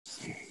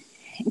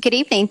Good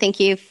evening. Thank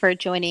you for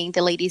joining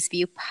the Ladies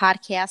View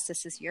podcast.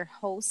 This is your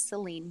host,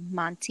 Celine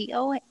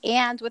Montio,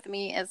 and with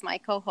me is my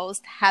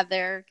co-host,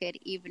 Heather. Good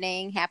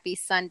evening. Happy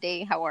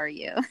Sunday. How are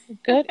you?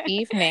 Good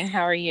evening.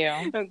 How are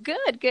you?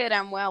 Good.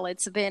 I'm well.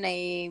 It's been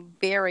a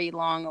very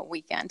long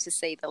weekend, to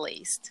say the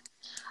least.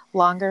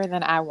 Longer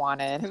than I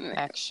wanted,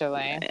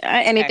 actually.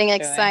 Anything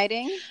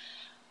exciting?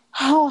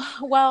 Oh,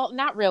 well,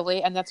 not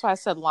really. And that's why I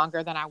said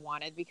longer than I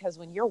wanted, because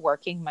when you're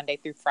working Monday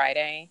through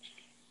Friday,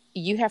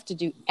 you have to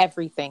do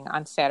everything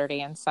on Saturday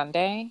and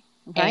Sunday.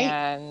 Right.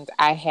 And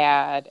I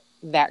had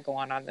that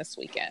going on this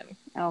weekend.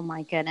 Oh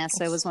my goodness.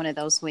 So it was one of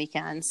those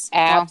weekends.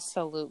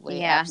 Absolutely.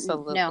 Well, yeah,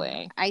 absolutely.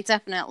 No, I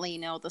definitely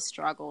know the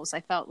struggles.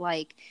 I felt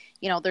like,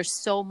 there's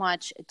so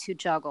much to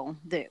juggle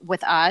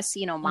with us,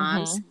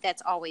 moms. Mm-hmm.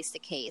 That's always the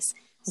case.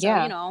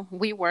 So,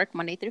 we work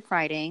Monday through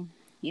Friday.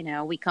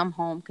 We come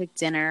home, cook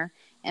dinner.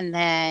 And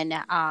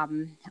then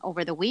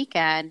over the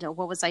weekend,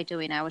 what was I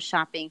doing? I was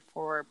shopping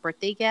for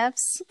birthday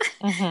gifts.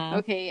 Mm-hmm.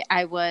 Okay.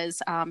 I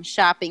was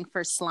shopping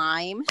for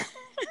slime.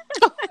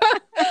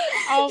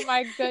 Oh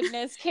my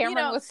goodness.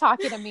 Cameron was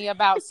talking to me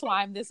about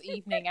slime this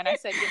evening, and I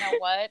said, you know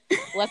what?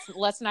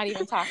 Let's not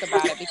even talk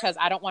about it, because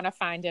I don't want to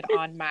find it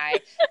on my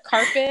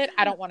carpet.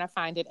 I don't want to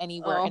find it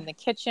anywhere in the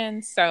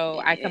kitchen.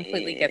 So I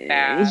completely get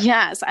that.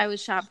 Yes, I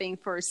was shopping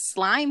for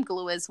slime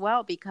glue as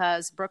well,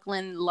 because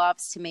Brooklyn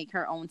loves to make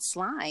her own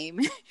slime.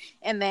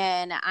 And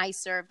then I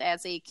served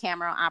as a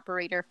camera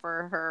operator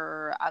for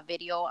her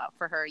video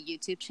for her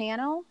YouTube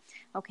channel.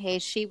 Okay,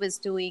 she was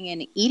doing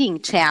an eating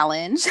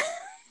challenge.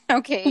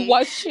 Okay.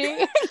 Was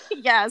she?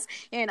 Yes.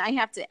 And I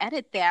have to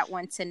edit that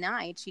one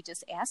tonight. She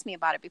just asked me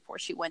about it before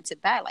she went to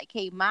bed. Like,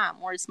 hey,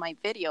 Mom, where's my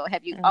video?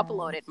 Have you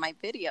uploaded my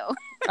video?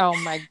 Oh,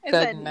 my goodness.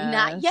 I said,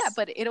 not yet,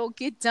 but it'll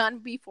get done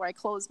before I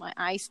close my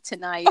eyes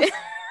tonight.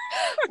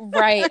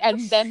 Right.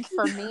 And then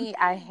for me,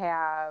 I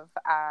have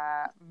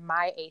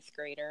my 8th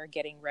grader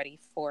getting ready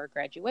for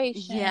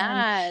graduation.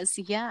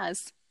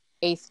 Yes.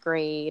 8th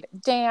grade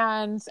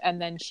dance,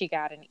 and then she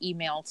got an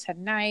email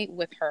tonight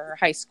with her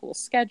high school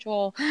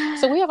schedule.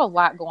 So we have a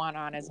lot going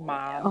on as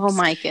moms. Oh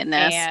my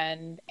goodness.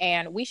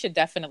 And we should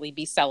definitely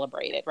be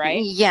celebrated,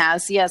 right?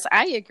 Yes,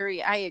 I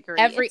agree.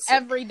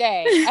 Every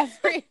day.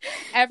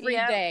 Every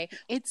day.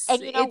 It's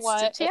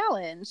what? A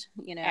challenge,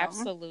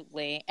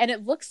 Absolutely. And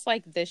it looks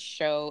like this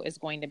show is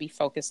going to be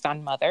focused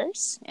on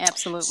mothers.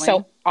 Absolutely.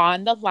 So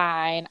on the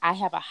line, I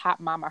have a hot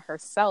mama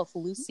herself,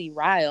 Lucy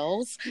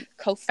Riles,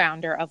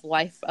 co-founder of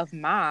Life of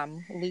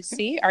Mom.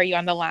 Lucy, are you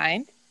on the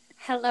line?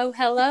 Hello.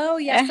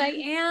 Yes, I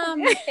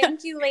am.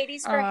 Thank you,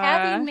 ladies, for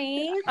having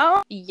me.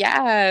 Oh,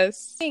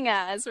 yes.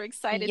 We're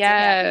excited to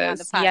have you on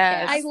the podcast.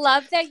 Yes. I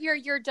love that you're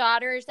your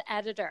daughter's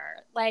editor.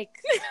 Like,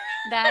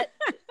 that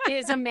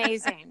is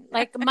amazing.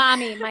 Like,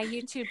 Mommy, my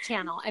YouTube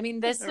channel. I mean,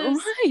 this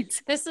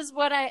is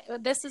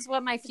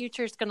what my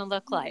future is going to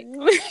look like.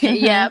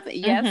 Yes,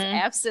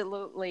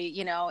 absolutely.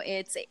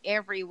 It's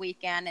every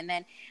weekend. And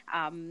then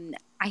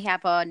I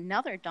have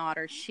another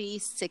daughter.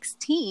 She's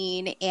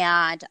 16,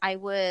 and I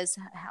was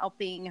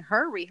helping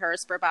her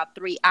rehearse for about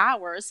 3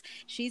 hours.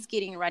 She's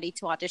getting ready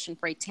to audition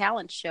for a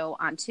talent show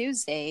on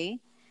Tuesday.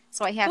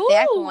 So I have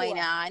that going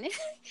on.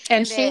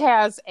 And she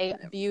has a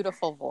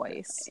beautiful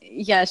voice.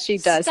 Yes, she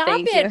does.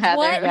 Thank you, Heather.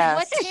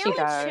 What she talent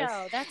does.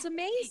 show? That's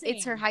amazing.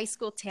 It's her high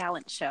school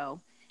talent show.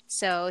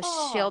 So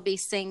she'll be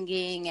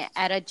singing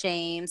Etta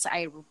James,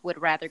 I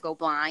Would Rather Go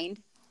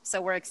Blind. So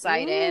we're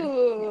excited.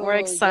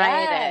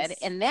 Yes.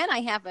 And then I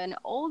have an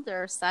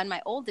older son,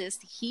 my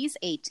oldest, he's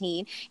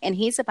 18, and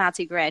he's about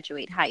to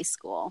graduate high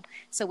school.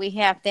 So we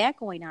have that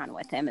going on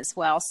with him as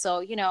well.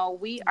 So,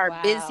 we are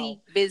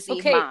busy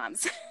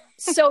moms.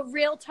 So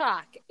real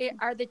talk,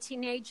 are the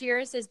teenage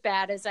years as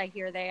bad as I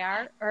hear they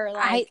are? Or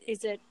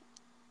is it?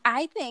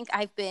 I think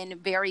I've been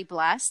very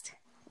blessed.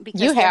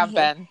 Because you have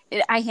been.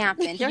 I have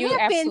been. You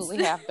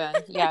absolutely have been.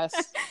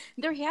 Yes.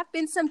 There have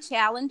been some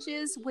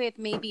challenges with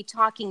maybe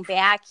talking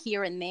back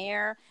here and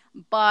there,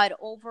 but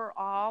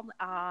overall,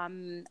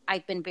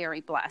 I've been very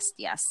blessed.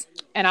 Yes.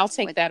 And I'll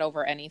take that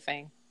over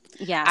anything.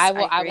 Yes, I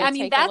will. I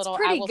mean, that's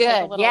pretty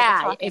good.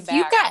 Yeah. If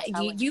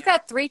you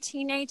got 3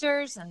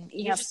 teenagers and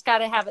you just got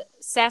to have a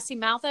sassy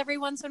mouth every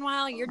once in a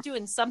while, you're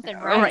doing something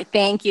right. All right.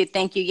 Thank you.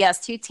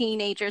 Yes. 2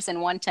 teenagers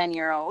and 1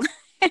 10-year-old.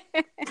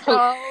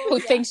 who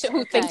thinks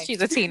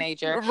she's a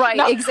teenager. Right.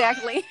 No.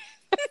 Exactly.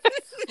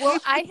 Well,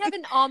 I have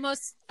an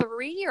almost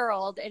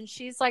 3-year-old, and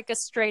she's like a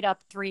straight up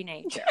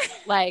 3-nager.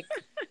 Like,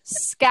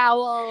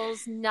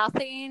 scowls,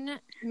 nothing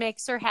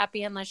makes her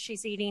happy unless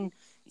she's eating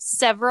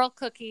several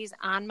cookies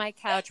on my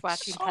couch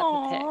watching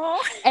Peppa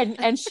Pig.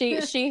 And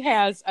she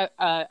has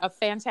a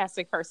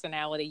fantastic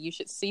personality. You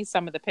should see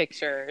some of the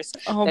pictures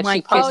that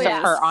she posts of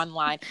her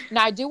online.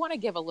 Now, I do want to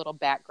give a little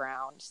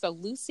background. So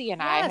Lucy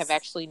and I have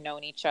actually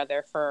known each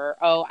other for,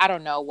 I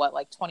don't know,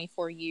 like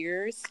 24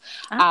 years.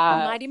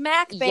 Mighty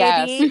Mac, baby.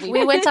 Yes,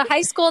 we went to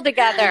high school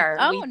together.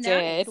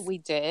 We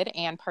did,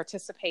 and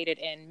participated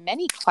in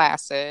many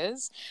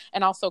classes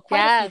and also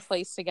quite a few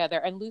plays together.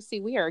 And Lucy,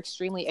 we are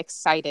extremely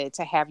excited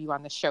to have you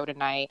on the show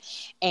tonight.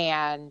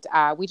 And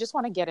we just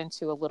want to get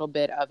into a little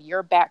bit of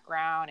your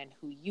background and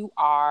who you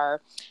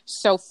are.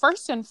 So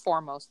first and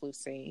foremost,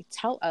 Lucy,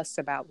 tell us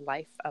about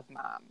Life of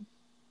Mom.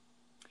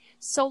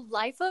 So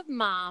Life of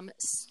Mom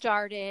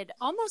started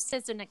almost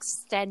as an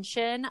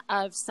extension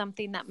of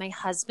something that my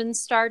husband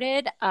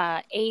started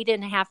 8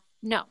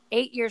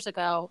 years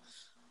ago,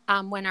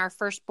 when our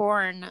first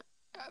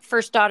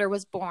daughter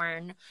was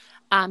born.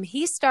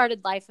 He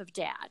started Life of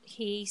Dad.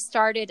 He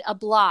started a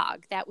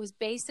blog that was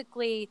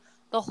basically,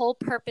 the whole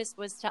purpose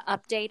was to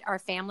update our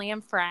family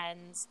and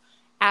friends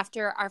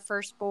after our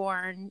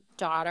firstborn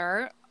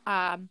daughter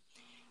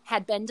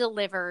had been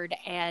delivered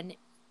and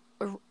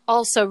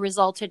also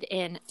resulted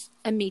in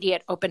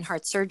immediate open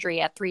heart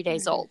surgery at 3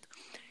 days old.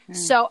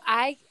 So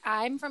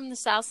I'm from the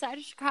south side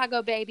of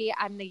Chicago, baby.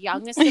 I'm the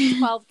youngest of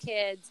 12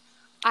 kids.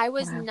 I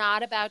was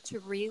not about to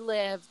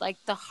relive like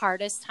the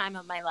hardest time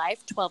of my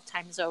life 12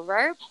 times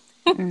over.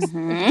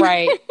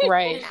 Right.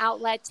 An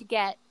outlet to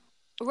get,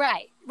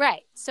 right.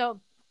 So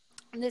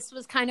this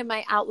was kind of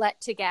my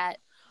outlet to get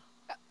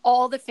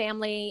all the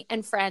family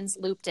and friends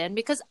looped in,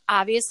 because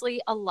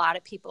obviously a lot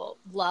of people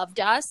loved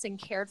us and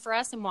cared for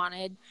us and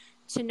wanted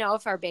to know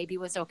if our baby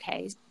was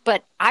okay.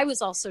 But I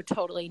was also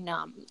totally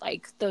numb,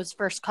 like those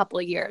first couple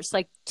of years,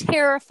 like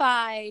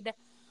terrified,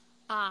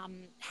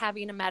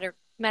 having a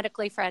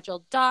medically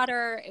fragile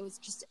daughter. It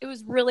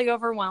was really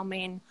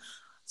overwhelming.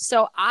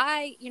 So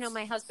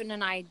my husband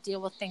and I deal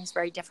with things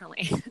very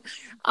differently.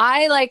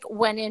 I like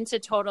went into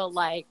total,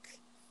 like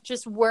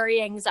just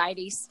worry,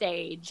 anxiety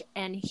stage.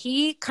 And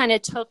he kind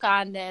of took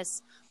on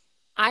this,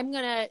 I'm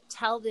going to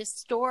tell this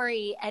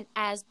story. And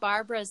as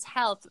Barbara's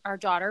health, our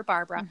daughter,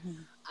 Barbara,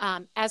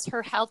 as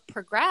her health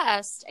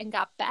progressed and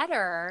got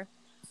better,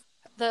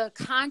 the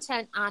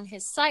content on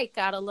his site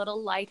got a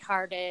little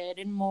lighthearted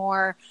and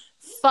more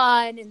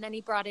fun. And then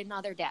he brought in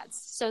other dads.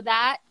 So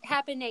that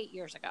happened 8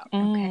 years ago.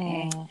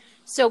 Okay.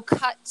 So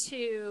cut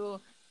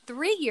to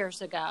 3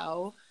 years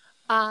ago,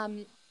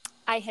 I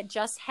had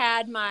just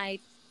had my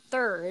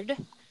third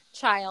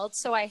child.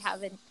 So I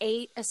have an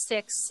 8, a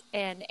 6,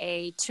 and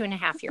a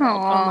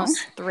 2.5-year-old, almost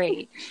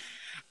 3.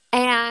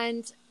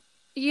 And,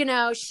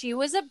 she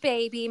was a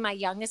baby. My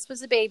youngest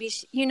was a baby.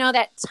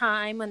 That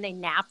time when they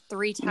nap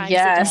 3 times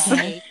a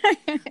day.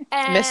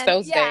 And, miss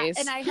those days.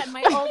 And I had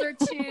my older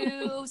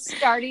 2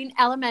 starting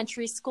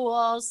elementary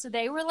school. So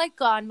they were like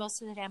gone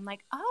most of the day. I'm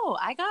like, oh,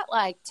 I got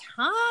like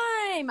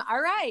time.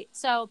 All right.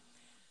 So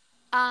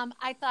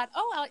I thought,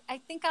 I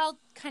think I'll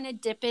kind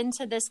of dip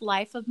into this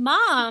Life of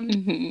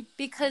Mom,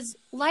 because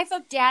Life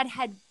of Dad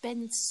had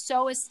been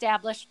so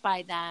established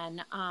by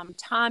then.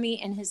 Tommy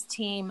and his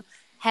team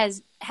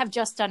have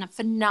just done a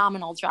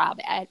phenomenal job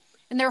at,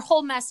 and their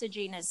whole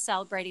messaging is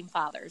celebrating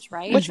fathers,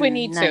 right? Which we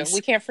need to.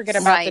 We can't forget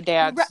about the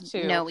dads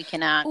too. No, we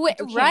cannot.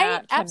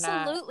 Right?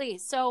 Absolutely.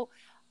 So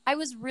I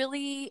was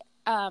really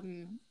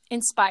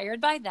inspired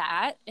by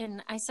that.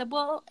 And I said,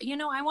 well,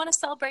 I want to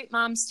celebrate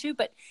moms too,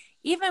 but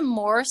even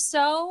more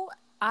so,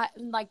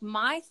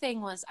 my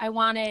thing was I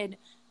wanted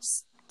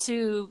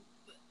to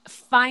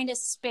find a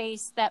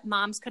space that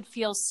moms could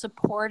feel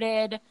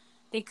supported,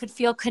 they could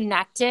feel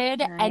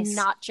connected, and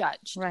not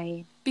judged.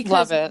 Right.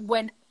 Because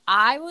when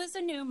I was a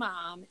new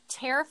mom,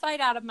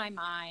 terrified out of my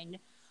mind,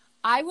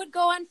 I would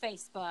go on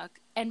Facebook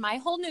and my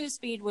whole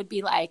newsfeed would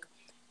be like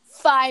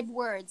 5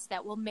 words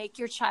that will make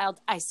your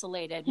child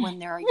isolated when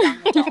they're a young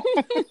adult.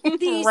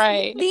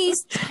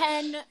 These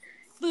 10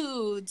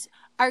 foods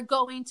are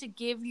going to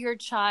give your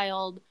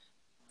child,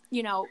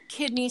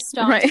 kidney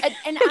stones. Right.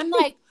 And I'm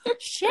like,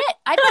 shit,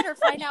 I better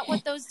find out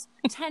what those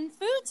 10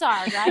 foods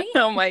are, right?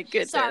 Oh my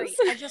goodness. Sorry,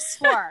 I just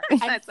swore.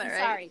 That's all right.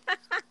 Sorry.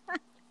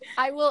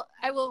 I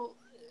will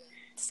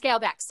scale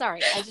back.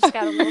 Sorry, I just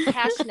got a little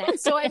passionate.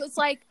 So it was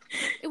like,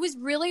 it was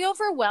really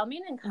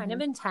overwhelming and kind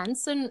of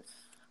intense. And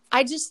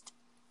I just,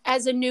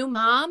 as a new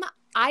mom,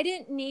 I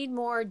didn't need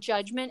more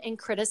judgment and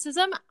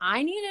criticism.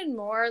 I needed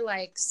more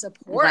like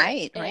support.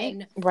 Right.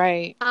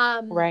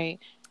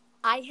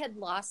 I had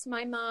lost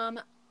my mom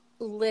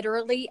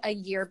literally a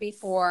year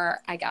before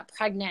I got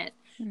pregnant.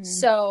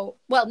 So,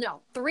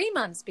 3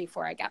 months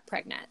before I got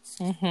pregnant,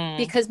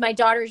 because my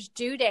daughter's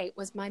due date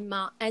was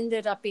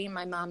ended up being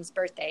my mom's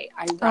birthday.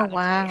 Ironically, oh,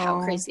 wow.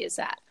 How crazy is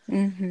that?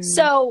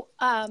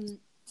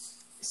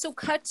 So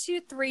cut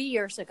to 3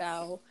 years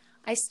ago,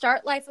 I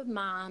start Life of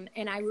Mom,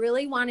 and I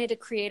really wanted to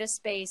create a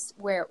space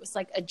where it was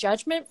like a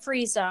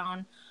judgment-free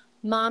zone.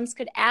 Moms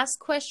could ask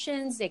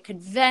questions, they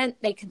could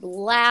vent, they could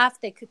laugh,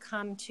 they could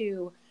come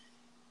to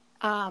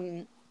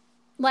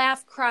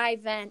laugh, cry,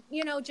 vent,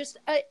 just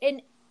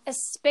a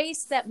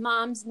space that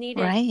moms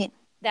needed,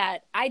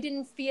 that I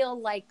didn't feel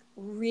like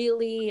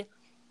really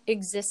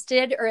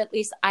existed, or at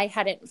least I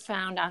hadn't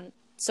found on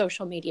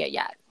social media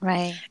yet.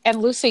 Right. And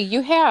Lucy,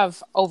 you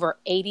have over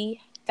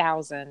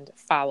 80,000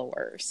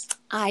 followers.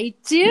 I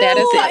do.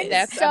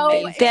 That's so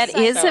amazing. That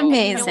is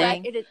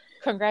amazing.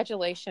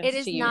 Congratulations it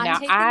is to you. not Now,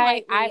 taken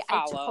lightly.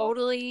 I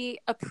totally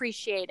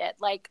appreciate it.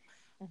 Like,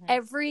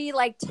 every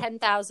like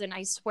 10,000,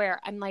 I swear,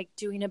 I'm like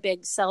doing a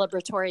big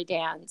celebratory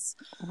dance.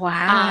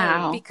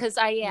 Wow. Because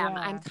I am.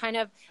 I'm kind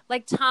of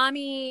like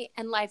Tommy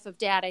and Life of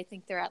Dad. I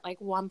think they're at like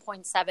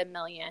 1.7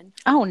 million.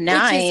 Oh,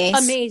 nice.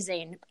 Which is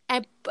amazing.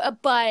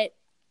 But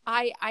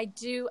I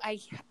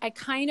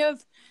kind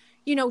of,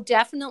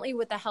 definitely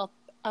with the help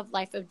of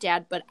Life of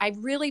Dad, but I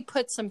really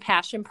put some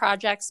passion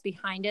projects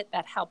behind it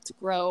that helped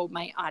grow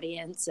my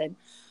audience. And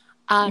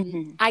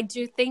I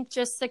do think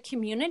just the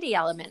community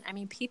element. I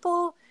mean,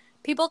 people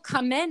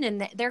come in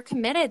and they're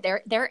committed.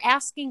 They're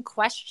asking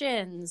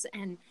questions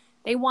and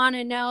they want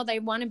to know, they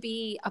want to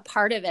be a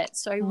part of it.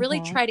 So I really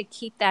try to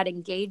keep that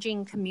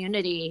engaging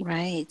community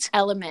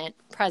element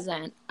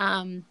present.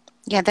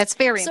 Yeah, that's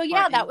very important. So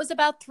yeah, that was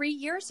about 3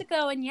 years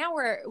ago. And yeah,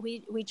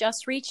 we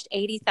just reached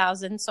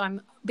 80,000. So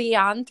I'm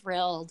beyond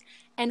thrilled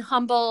and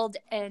humbled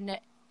and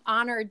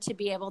honored to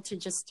be able to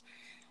just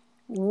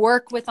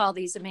work with all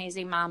these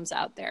amazing moms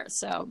out there.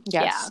 So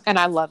yeah. And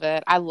I love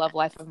it. I love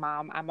Life of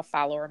Mom. I'm a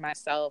follower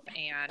myself.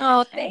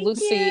 And thank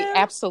Lucy, you.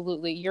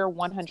 absolutely. You're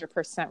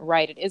 100%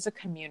 right. It is a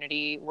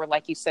community where,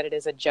 like you said, it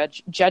is a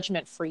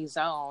judgment-free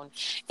zone,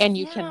 and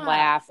you can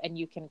laugh and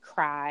you can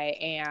cry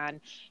and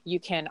you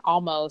can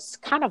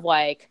almost kind of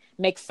like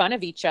make fun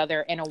of each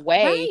other in a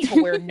way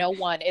to where no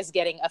one is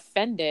getting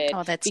offended.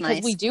 Oh, that's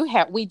because nice.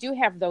 we do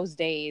have those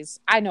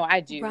days. I know I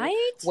do,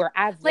 where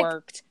I've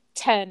worked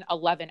 10,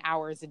 11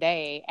 hours a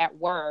day at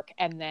work.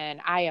 And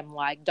then I am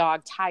like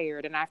dog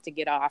tired and I have to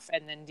get off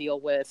and then deal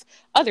with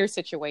other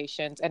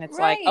situations. And it's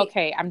like,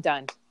 okay, I'm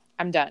done.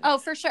 Oh,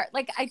 for sure.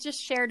 Like I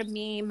just shared a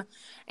meme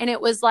and it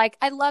was like,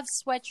 I love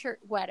sweatshirt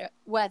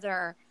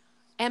weather.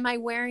 Am I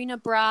wearing a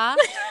bra?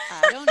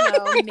 I don't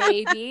know.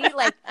 Maybe.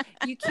 Like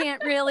you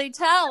can't really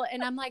tell.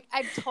 And I'm like,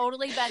 I've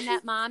totally been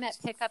that mom at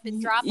pickup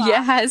and drop off.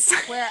 Yes.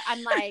 Where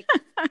I'm like,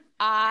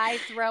 I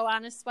throw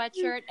on a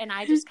sweatshirt and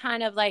I just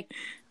kind of like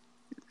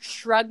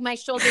shrug my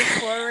shoulders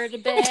forward a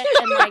bit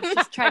and like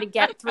just try to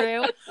get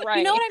through.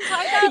 You know what I'm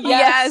talking about?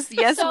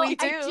 Yes, so we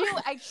do.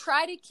 I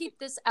try to keep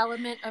this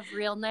element of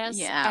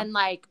realness. And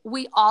like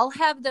we all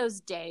have those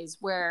days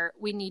where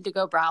we need to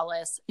go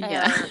braless.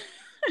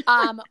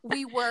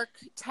 We work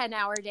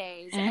 10-hour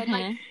days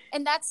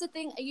and that's the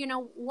thing.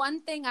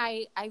 One thing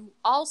I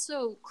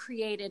also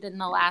created in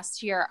the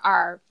last year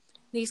are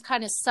these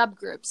kind of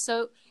subgroups.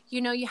 So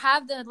you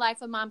have the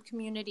Life of Mom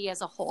community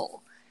as a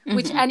whole,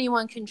 which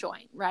anyone can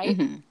join, right?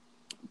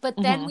 But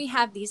then we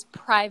have these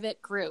private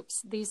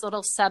groups, these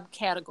little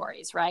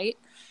subcategories, right?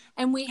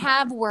 And we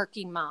have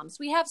working moms,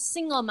 we have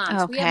single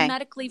moms, we have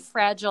medically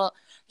fragile,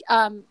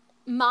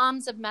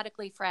 moms of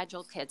medically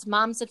fragile kids,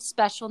 moms of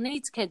special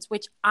needs kids,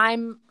 which I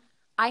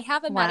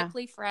have a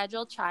medically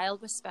fragile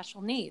child with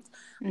special needs.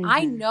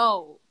 I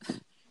know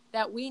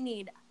that we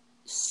need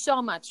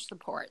so much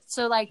support.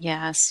 So like,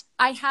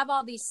 I have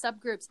all these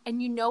subgroups,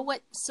 and you know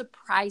what?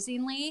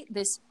 Surprisingly,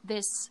 this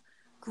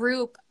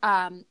group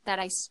that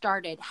I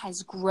started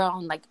has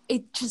grown. Like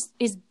it just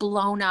is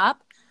blown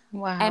up.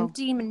 Wow.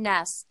 Empty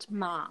nest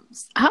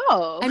moms.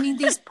 Oh, I mean,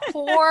 these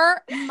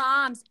poor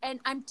moms.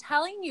 And I'm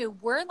telling you,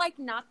 we're like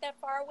not that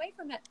far away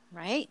from it.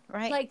 Right.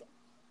 Like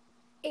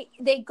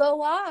they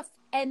go off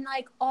and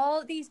like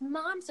all these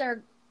moms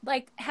are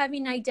like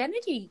having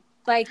identity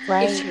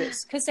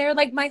issues because they're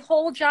like, my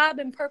whole job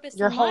and purpose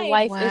your in whole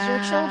life is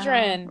your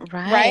children,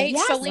 right?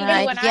 Yes, Selena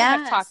and I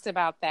have talked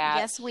about that.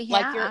 Yes, we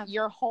have. Like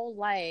your whole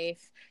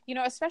life,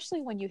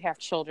 especially when you have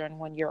children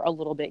when you're a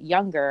little bit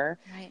younger,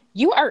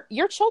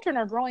 your children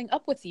are growing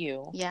up with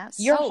you. Yes,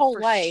 your whole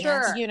life,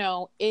 sure.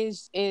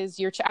 Is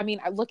your I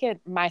mean, I look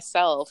at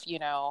myself,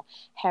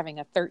 having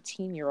a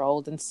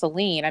 13-year-old and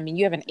Celine. I mean,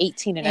 you have an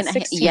 18 and a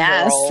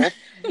 16-year-old.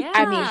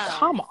 I mean,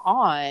 come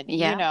on,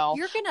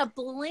 you're gonna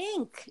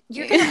blink.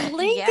 You're gonna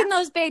blink, and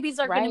those babies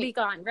are gonna be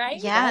gone,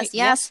 right?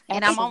 Yes.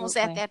 And I'm almost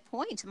at that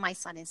point. My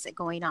son is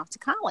going off to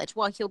college.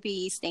 Well, he'll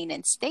be staying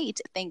in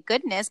state, thank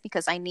goodness,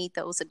 because I need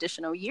those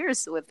additional years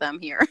with them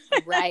here.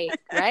 Right.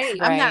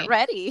 I'm not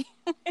ready.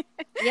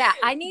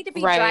 I need to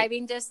be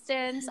driving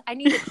distance. I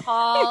need to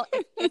call.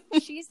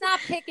 If she's not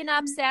picking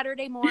up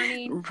Saturday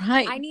morning,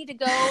 I need to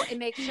go and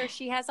make sure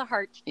she has a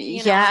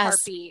heartbeat.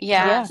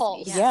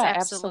 Pulse.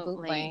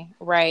 Absolutely.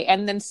 Right.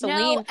 And then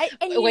Celine,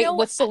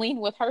 with Celine,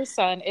 with her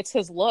son, it's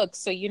his look.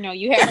 So,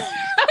 you have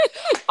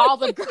all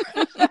the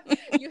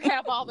you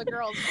have all the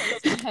girls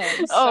chasing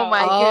him. Oh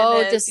my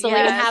goodness. Does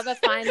Celine have a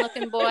fine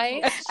looking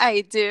boy?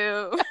 I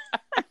do.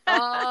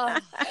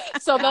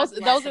 So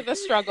those are the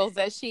struggles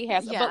that she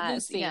has. But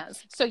Lucy,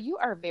 so you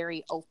are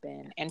very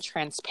open and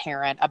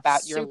transparent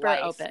about your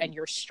life and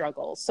your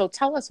struggles. So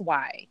tell us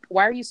why.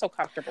 Why are you so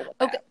comfortable with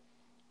that?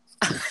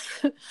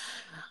 Okay.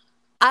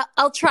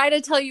 I'll try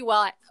to tell you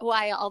why,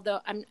 although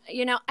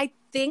I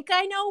think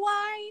I know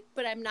why,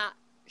 but I'm not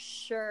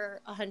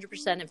sure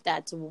 100% if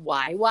that's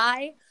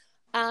why.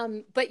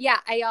 But yeah,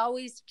 I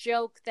always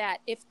joke that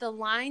if the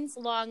line's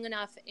long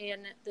enough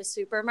in the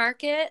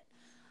supermarket,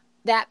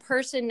 that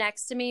person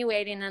next to me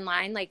waiting in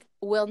line, like,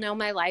 will know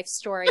my life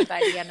story by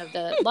the end of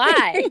the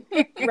line,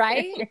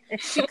 right?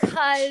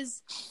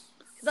 Because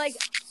like,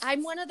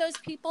 I'm one of those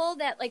people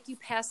that like you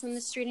pass in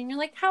the street and you're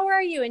like, how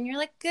are you? And you're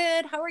like,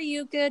 good. How are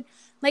you? Good.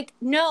 Like,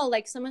 no,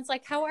 like someone's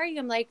like, how are you?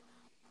 I'm like,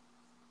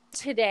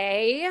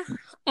 today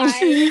I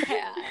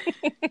had.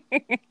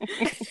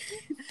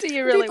 Do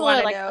you really want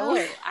to like, know?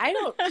 Oh, I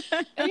don't.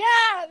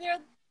 Yeah, they're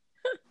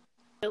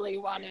really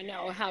want to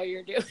know how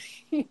you're doing.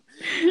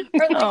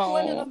 Or like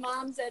one of the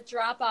moms at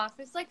drop off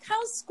is like,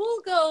 how's school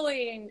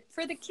going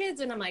for the kids?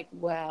 And I'm like,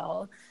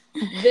 well,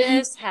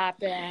 this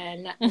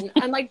happened. And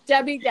I'm like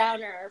Debbie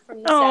Downer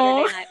from the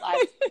Saturday Night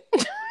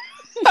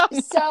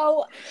Live.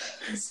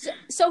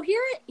 So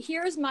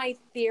here's my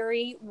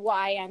theory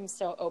why I'm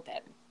so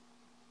open.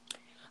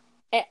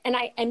 And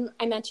I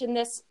mentioned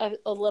this a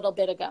little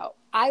bit ago.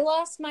 I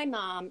lost my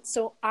mom.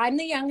 So I'm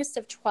the youngest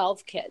of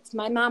 12 kids.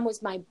 My mom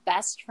was my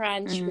best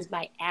friend. She was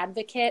my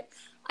advocate.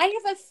 I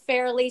have a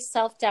fairly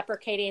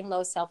self-deprecating,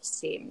 low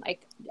self-esteem.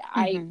 Like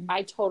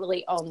I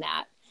totally own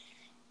that.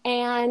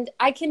 And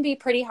I can be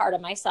pretty hard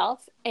on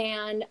myself.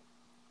 And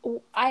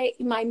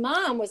my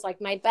mom was like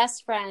my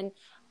best friend.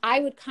 I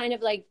would kind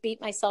of like beat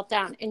myself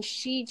down. And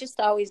she just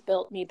always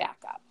built me back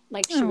up.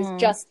 Like she was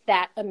just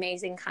that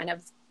amazing kind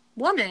of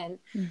woman.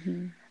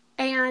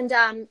 And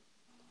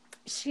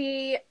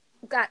she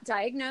got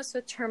diagnosed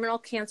with terminal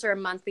cancer a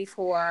month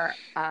before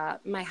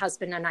my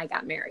husband and I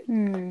got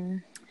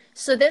married.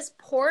 So this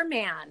poor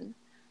man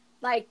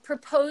like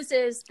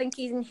proposes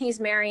thinking he's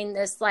marrying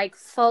this like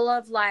full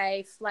of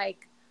life,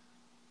 like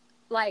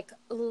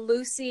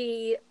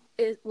Lucy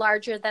is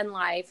larger than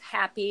life,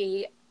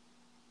 happy,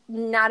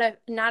 not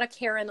a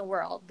care in the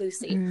world,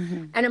 Lucy.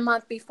 And a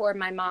month before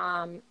my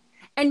mom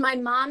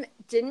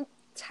didn't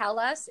tell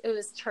us it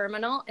was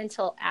terminal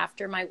until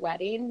after my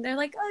wedding. They're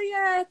like, oh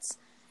yeah,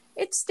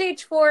 it's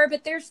stage 4,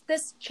 but there's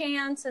this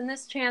chance and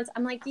this chance.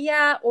 I'm like,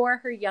 yeah, or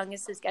her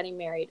youngest is getting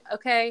married.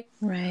 Okay.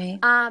 Right.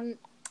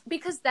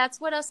 Because that's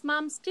what us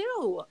moms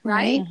do,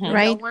 right? We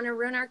don't want to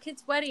ruin our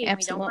kids' wedding.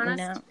 Absolutely we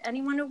don't want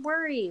anyone to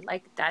worry.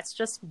 Like that's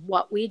just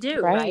what we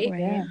do, right?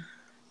 Yeah.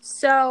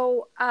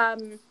 So,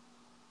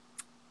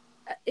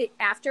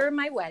 after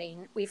my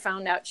wedding, we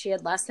found out she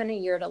had less than a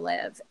year to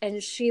live,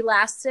 and she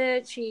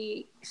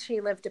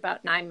lived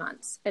about 9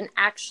 months and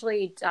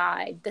actually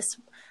died.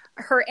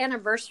 Her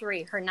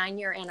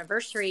 9-year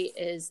anniversary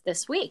is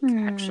this week,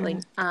 actually,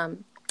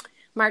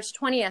 March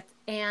 20th.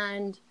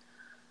 And,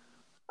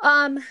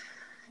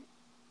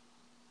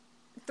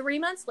 3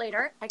 months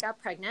later, I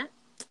got pregnant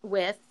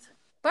with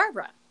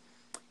Barbara,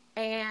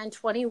 and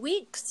 20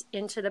 weeks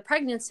into the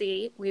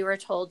pregnancy, we were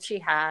told she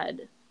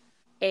had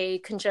a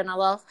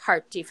congenital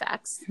heart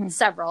defects,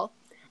 several,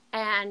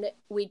 and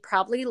we'd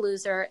probably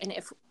lose her. And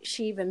if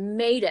she even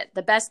made it,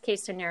 the best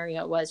case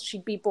scenario was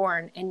she'd be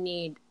born and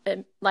need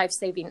a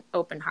life-saving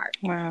open heart.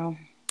 Wow.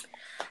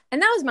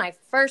 And that was my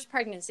first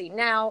pregnancy.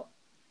 Now,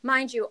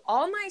 mind you,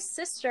 all my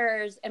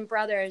sisters and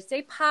brothers,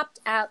 they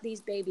popped out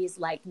these babies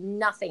like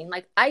nothing.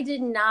 Like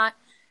having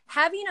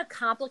a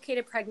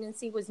complicated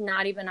pregnancy was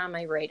not even on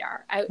my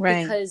radar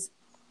because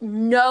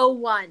no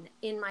one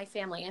in my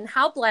family, and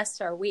how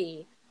blessed are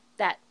we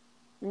that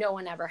no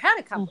one ever had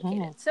a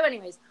complicated. So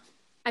anyways,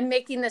 I'm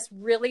making this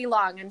really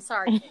long. I'm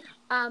sorry.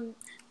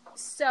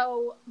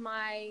 So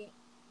my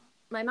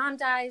mom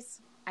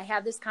dies. I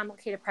have this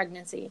complicated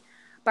pregnancy.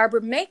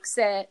 Barbara makes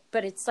it,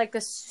 but it's like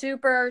a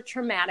super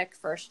traumatic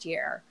first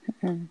year.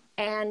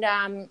 And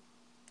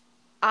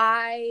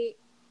I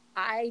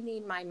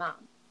need my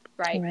mom,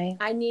 right?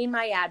 I need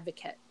my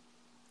advocate.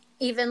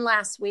 Even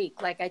last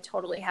week, like I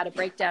totally had a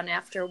breakdown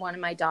after one of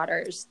my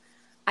daughter's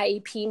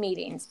IEP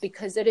meetings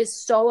because it is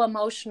so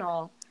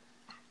emotional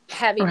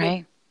having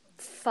to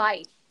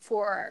fight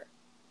for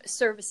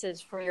services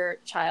for your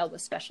child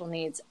with special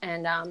needs.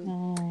 And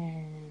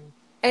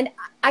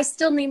I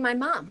still need my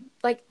mom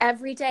like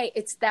every day.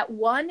 It's that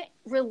one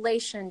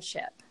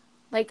relationship.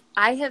 Like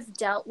I have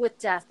dealt with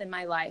death in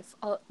my life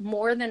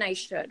more than I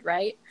should,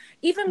 right?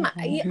 Even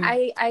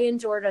I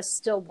endured a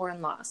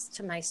stillborn loss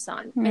to my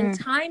son, and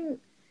time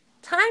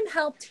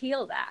helped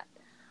heal that.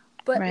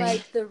 But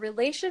like the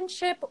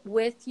relationship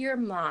with your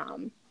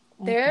mom,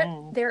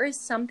 there is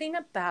something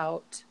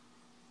about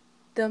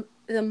the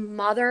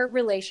mother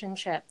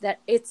relationship that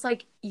it's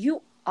like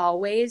you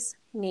always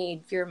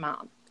need your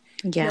mom,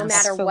 no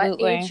matter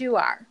what age you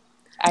are.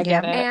 I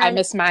get it. And, I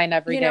miss mine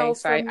every day,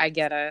 so I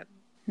get it.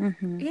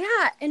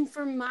 Yeah, and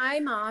for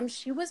my mom,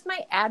 she was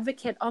my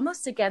advocate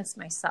almost against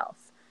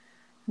myself.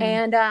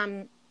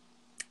 And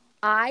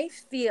I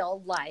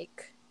feel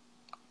like,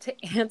 to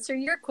answer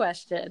your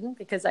question,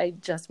 because I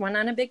just went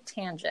on a big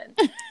tangent,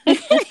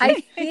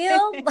 I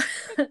feel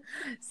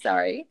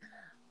sorry.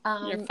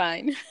 You're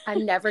fine.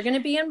 I'm never going to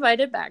be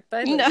invited back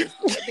by Lucy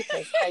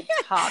because I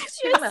talk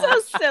too much.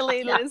 You're so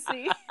silly,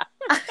 Lucy.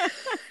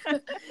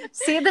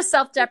 See the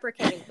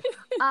self-deprecating.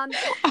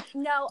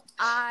 No,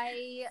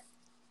 I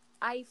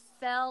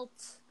felt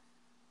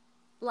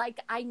like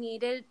I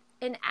needed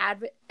an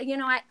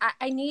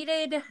I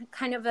needed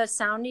kind of a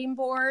sounding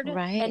board,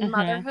 and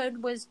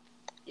motherhood was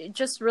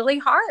just really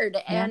hard.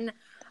 And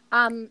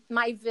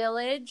my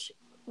village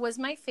was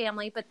my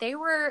family, but they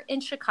were in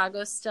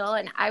Chicago still,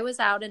 and I was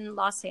out in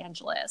Los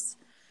Angeles.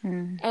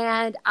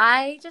 And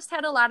I just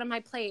had a lot on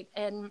my plate.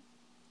 And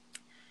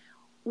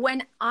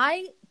when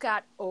I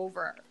got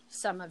over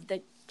some of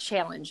the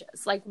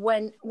challenges, like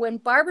when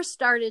Barbara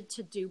started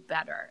to do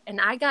better,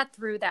 and I got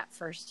through that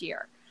first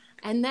year,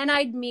 and then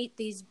I'd meet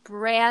these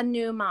brand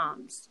new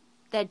moms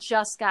that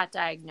just got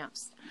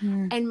diagnosed,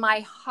 and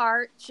my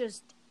heart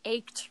just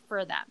ached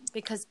for them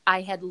because I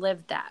had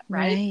lived that,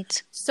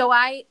 right? So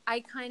I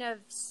kind of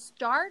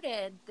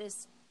started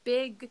this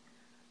big,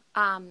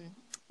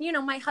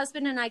 my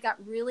husband and I got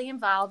really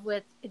involved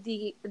with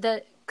the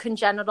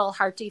congenital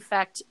heart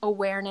defect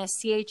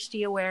awareness,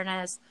 CHD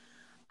awareness,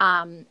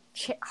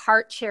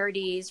 heart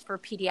charities for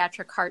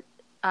pediatric heart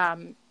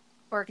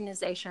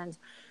organizations,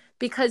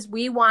 because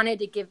we wanted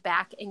to give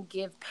back and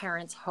give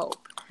parents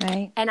hope.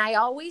 Right. And I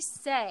always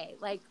say,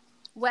 like,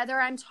 whether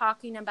I'm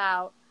talking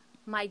about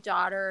my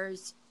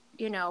daughter's,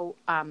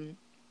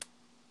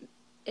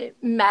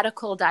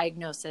 medical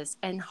diagnosis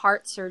and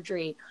heart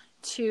surgery,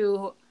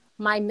 to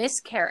my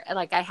miscarriage,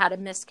 like I had a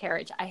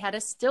miscarriage, I had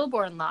a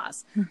stillborn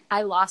loss,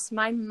 I lost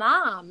my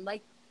mom,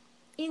 like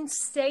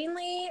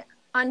insanely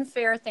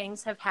unfair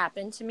things have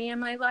happened to me in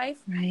my life.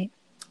 Right.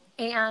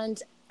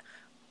 And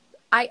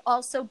I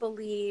also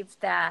believe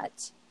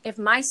that if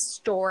my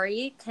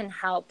story can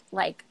help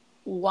like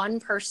one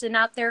person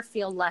out there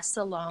feel less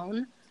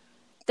alone,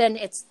 then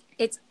it's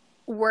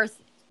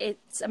worth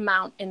its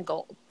amount in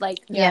gold. Like,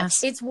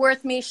 yes, it's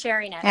worth me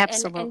sharing it.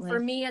 Absolutely. And for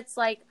me, it's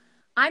like,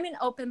 I'm an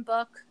open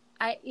book.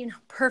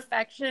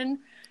 Perfection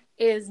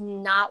is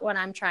not what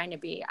I'm trying to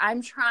be. I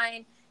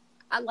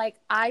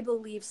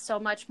believe so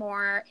much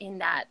more in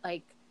that.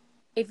 Like,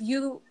 if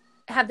you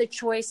have the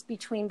choice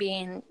between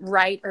being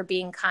right or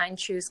being kind,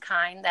 choose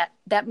kind.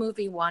 That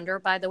movie Wonder,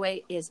 by the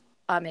way, is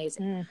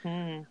amazing.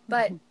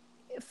 But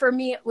for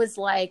me, it was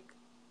like,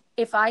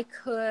 if I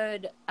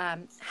could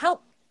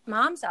help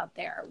moms out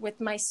there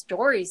with my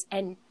stories,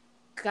 and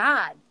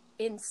God,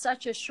 in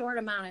such a short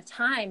amount of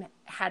time,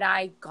 had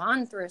I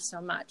gone through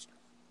so much,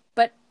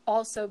 but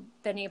also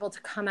been able to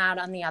come out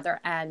on the other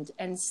end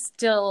and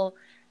still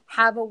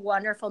have a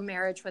wonderful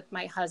marriage with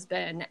my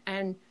husband,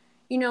 and,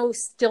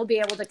 still be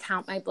able to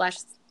count my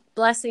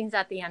blessings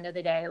at the end of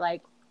the day.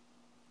 Like,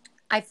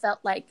 I felt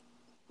like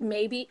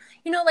maybe,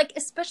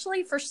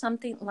 especially for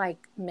something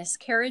like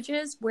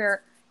miscarriages,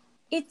 where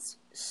it's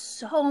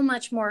so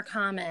much more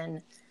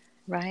common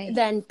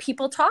than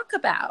people talk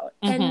about.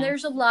 And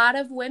there's a lot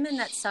of women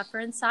that suffer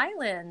in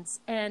silence.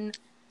 And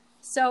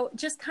so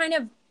just kind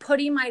of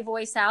putting my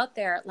voice out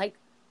there, like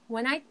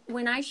when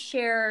I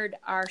shared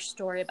our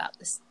story about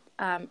this,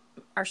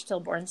 our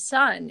stillborn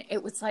son,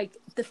 it was like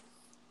the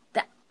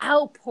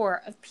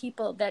outpour of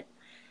people that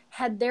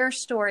had their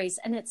stories.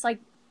 And it's like,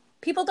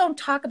 people don't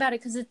talk about it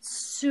because it's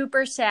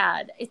super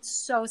sad. It's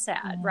so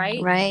sad, right?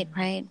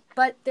 Right.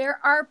 But there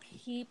are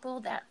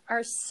people that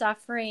are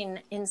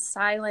suffering in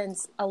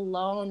silence,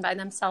 alone by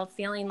themselves,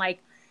 feeling like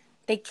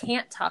they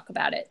can't talk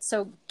about it.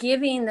 So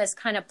giving this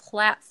kind of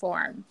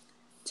platform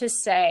to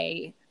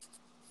say,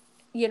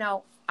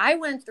 I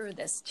went through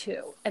this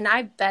too, and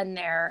I've been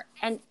there,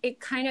 and it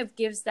kind of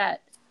gives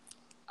that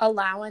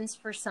allowance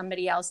for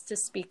somebody else to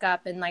speak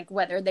up, and like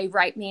whether they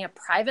write me a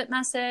private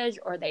message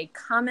or they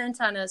comment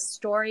on a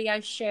story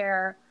I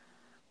share.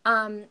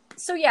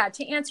 So yeah,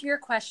 to answer your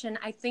question,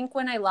 I think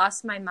when I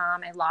lost my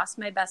mom, I lost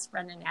my best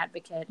friend and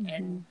advocate,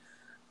 and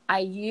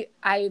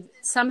I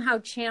somehow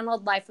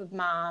channeled Life of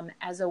Mom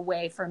as a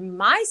way for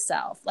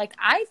myself. Like,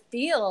 I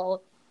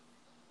feel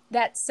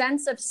that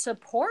sense of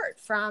support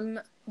from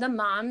the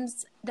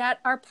moms that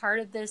are part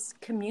of this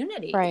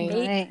community.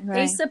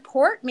 They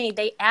support me.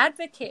 They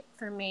advocate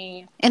for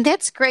me. And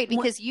that's great,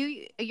 because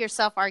you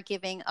yourself are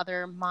giving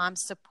other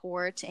moms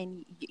support,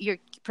 and you're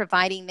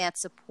providing that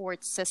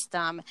support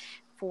system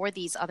for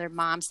these other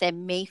moms that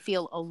may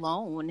feel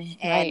alone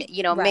and,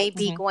 may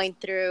be going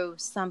through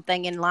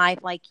something in life,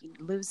 like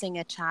losing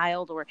a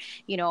child, or,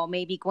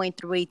 maybe going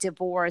through a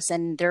divorce,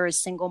 and they're a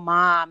single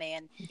mom,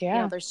 and,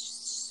 there's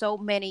so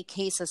many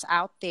cases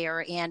out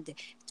there. And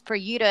for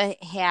you to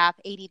have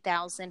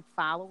 80,000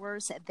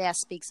 followers, that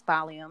speaks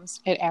volumes.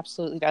 It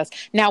absolutely does.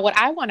 Now, what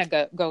I want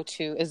to go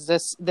to is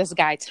this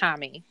guy,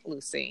 Tommy,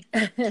 Lucy.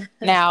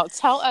 Now,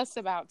 tell us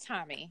about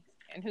Tommy.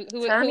 And who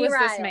is Riles.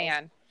 This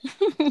man?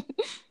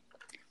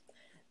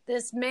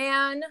 This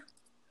man,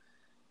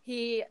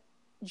 he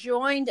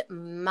joined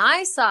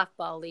my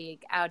softball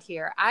league out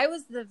here. I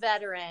was the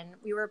veteran.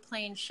 We were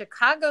playing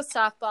Chicago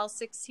softball,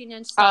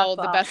 16-inch softball. Oh,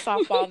 the best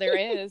softball there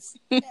is.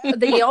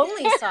 The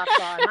only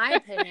softball, in my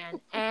opinion.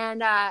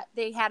 And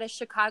they had a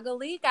Chicago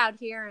league out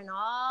here, and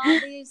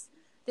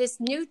this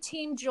new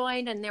team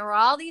joined, and there were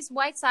all these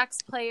White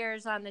Sox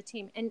players on the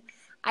team. And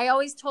I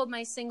always told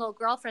my single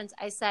girlfriends,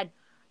 I said,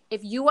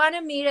 if you want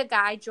to meet a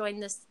guy,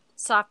 join this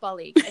softball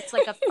league. It's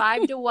like a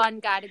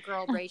 5-to-1 guy to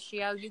girl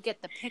ratio. You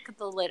get the pick of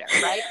the litter,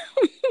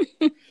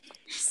 right?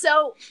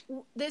 So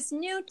this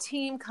new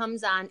team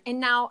comes on, and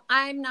now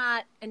I'm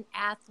not an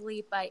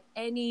athlete by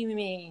any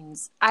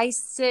means. I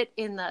sit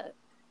in the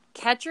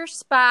catcher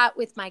spot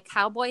with my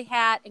cowboy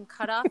hat and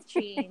cut off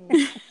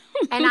jeans.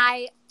 And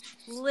I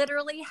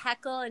literally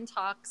heckle and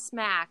talk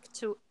smack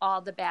to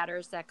all the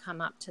batters that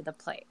come up to the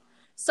plate.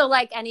 So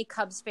like any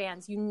Cubs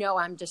fans,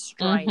 I'm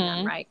destroying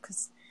them, right?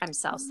 Because I'm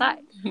South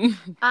Side.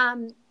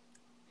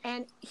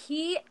 And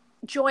he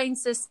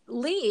joins this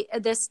league,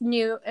 this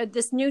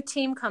new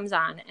team comes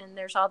on, and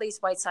there's all these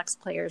White Sox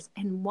players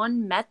and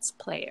one Mets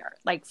player,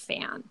 like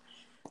fan,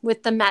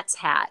 with the Mets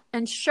hat.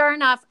 And sure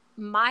enough,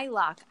 my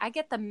luck, I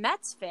get the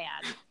Mets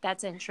fan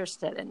that's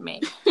interested in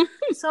me.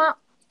 So,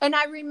 and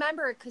I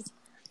remember because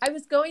I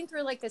was going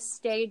through like a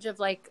stage of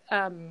like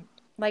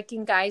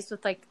liking guys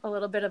with like a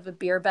little bit of a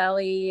beer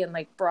belly and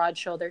like broad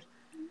shoulders.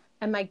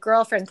 And my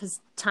girlfriend, because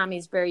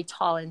Tommy's very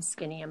tall and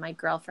skinny, and my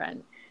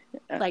girlfriend,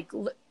 like,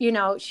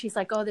 she's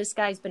like, oh, this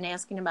guy's been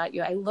asking about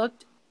you. I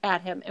looked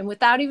at him, and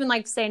without even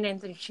like saying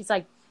anything, she's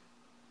like,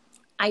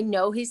 I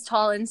know he's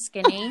tall and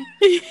skinny,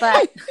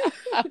 but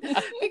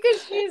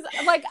because she's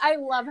like, I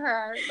love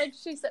her. Like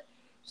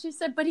she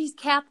said, but he's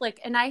Catholic.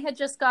 And I had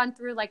just gone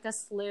through like a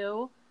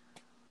slew.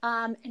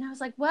 And I was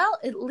like, well,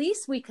 at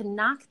least we can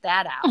knock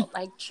that out.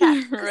 Like,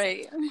 check.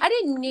 Right. I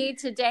didn't need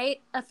to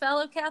date a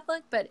fellow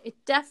Catholic, but it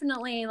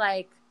definitely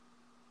like,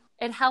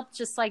 it helped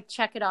just like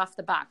check it off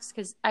the box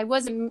because I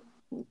wasn't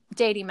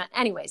dating men.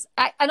 Anyways,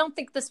 I don't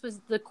think this was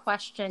the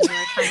question you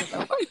were trying to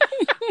go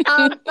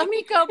for. Let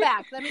me go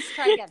back. Let me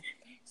try again.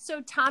 So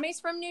Tommy's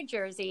from New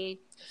Jersey.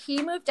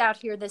 He moved out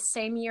here the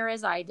same year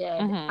as I did.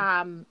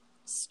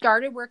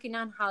 Started working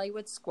on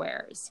Hollywood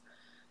Squares.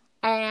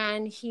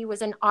 And he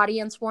was an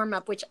audience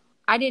warm-up, which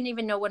I didn't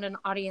even know what an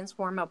audience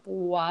warm-up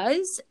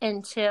was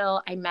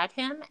until I met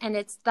him. And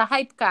it's the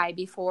hype guy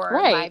before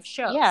live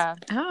shows. Yeah.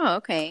 Oh,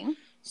 okay.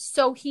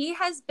 So he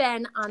has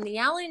been on The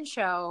Ellen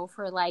Show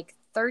for like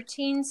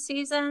 13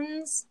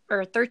 seasons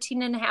or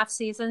 13 and a half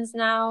seasons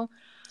now.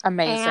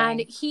 Amazing. And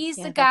he's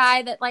the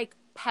guy that like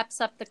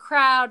peps up the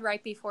crowd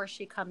right before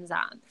she comes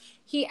on.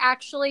 He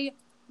actually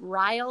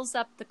riles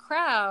up the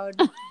crowd.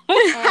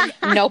 And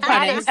no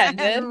pun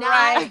intended.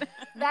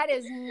 That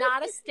is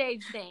not a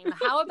stage name.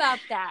 How about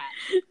that?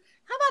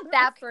 How about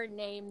that for a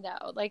name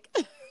though? Like,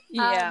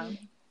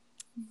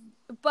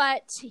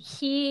 but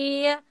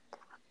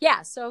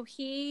so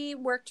he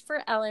worked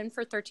for Ellen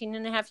for 13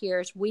 and a half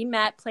years. We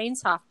met playing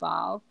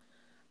softball.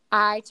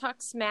 I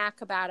talked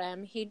smack about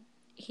him.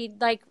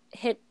 He'd like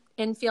hit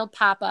infield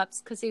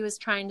pop-ups because he was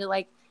trying to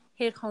like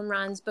hit home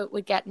runs, but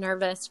would get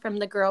nervous from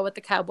the girl with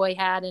the cowboy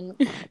hat and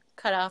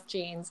cut off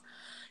jeans.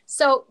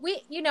 So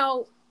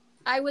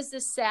I was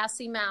this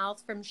sassy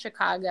mouth from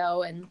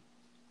Chicago, and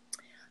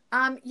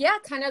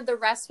kind of the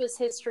rest was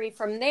history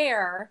from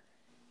there.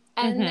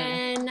 And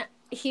then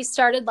he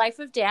started Life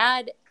of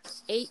Dad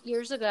 8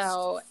 years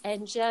ago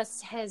and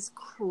just has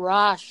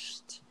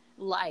crushed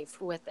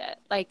life with it.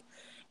 Like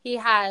he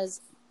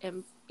has,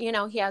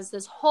 he has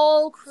this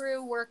whole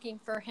crew working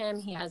for him.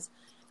 He has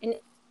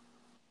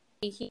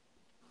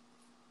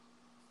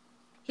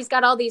he's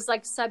got all these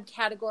like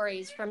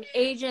subcategories from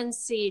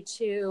agency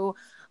to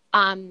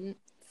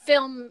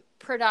film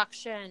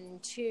production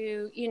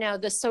to,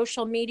 the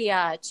social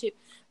media to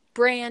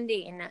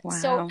branding. Wow.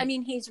 So, I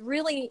mean, he's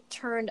really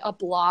turned a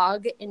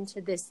blog into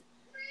this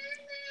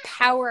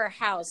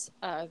powerhouse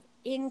of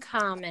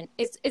income, and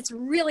it's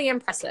really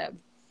impressive.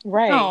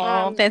 Right.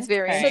 Oh, that's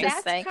very interesting.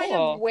 So that's kind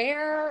of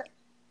where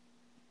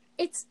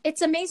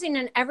it's amazing.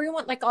 And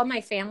everyone, like all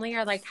my family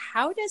are like,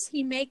 how does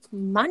he make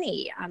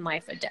money on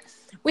Life of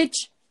Death?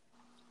 Which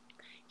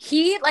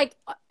he, like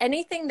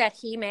anything that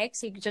he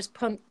makes, he just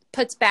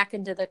puts back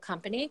into the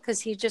company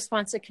because he just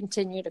wants to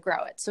continue to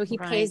grow it. So he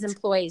pays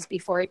employees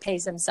before he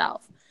pays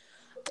himself.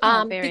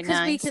 Because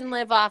nice. We can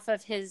live off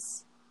of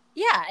his,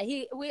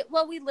 we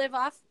live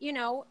off,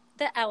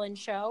 the Ellen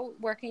Show,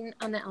 working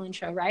on the Ellen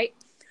Show, right?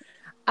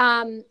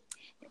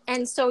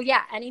 And so,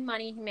 any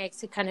money he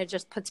makes, he kind of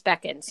just puts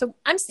back in. So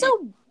I'm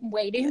still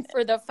waiting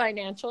for the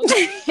financial.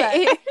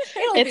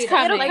 It's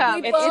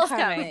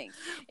coming.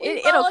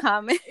 It'll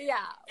come. Yeah.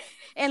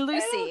 And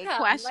Lucy,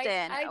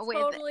 question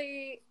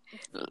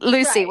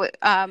Lucy, with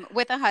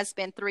a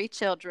husband, 3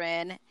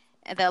 children,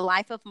 the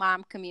Life of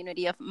Mom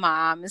community of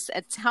moms.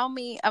 Tell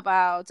me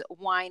about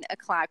Wine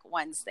O'Clock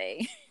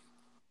Wednesday.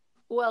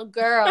 Well,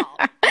 girl,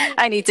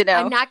 I need to know.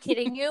 I'm not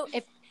kidding you.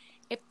 If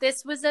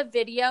this was a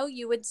video,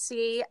 you would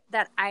see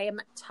that I am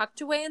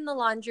tucked away in the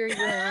laundry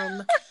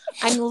room.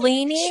 I'm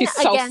leaning She's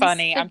so against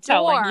funny, the I'm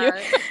door. telling you.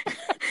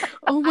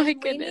 Oh my I'm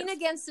goodness. leaning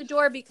against the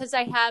door because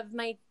I have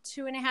my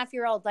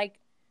 2.5-year-old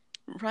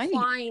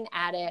clawing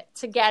at it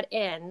to get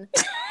in.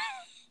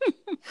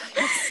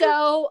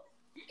 So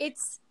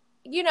it's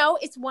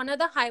one of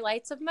the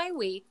highlights of my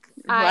week.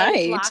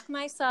 I block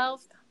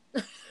myself.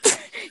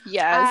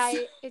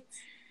 Yes.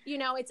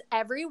 It's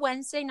every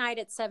Wednesday night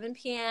at 7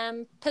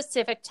 p.m.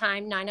 Pacific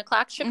time, 9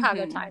 o'clock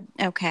Chicago time.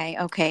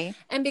 Okay.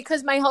 And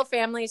because my whole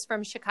family is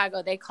from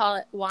Chicago, they call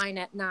it Wine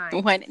at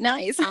 9. Wine at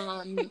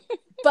 9.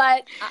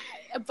 But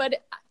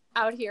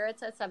out here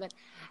it's at 7.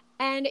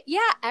 And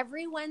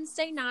every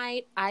Wednesday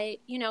night,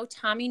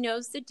 Tommy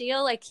knows the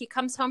deal. Like he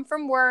comes home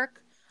from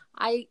work.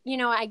 I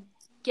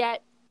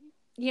get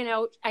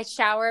I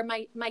shower.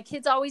 My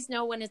kids always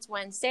know when it's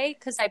Wednesday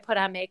because I put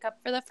on makeup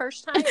for the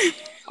first time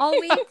all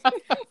week.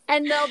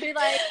 And they'll be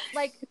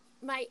like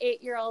my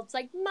 8-year-old's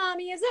like,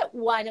 Mommy, is it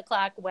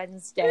 1:00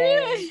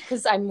 Wednesday?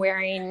 Because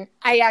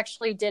I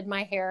actually did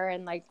my hair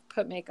and like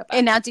put makeup on.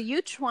 And now, do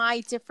you try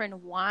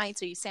different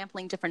wines? Are you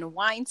sampling different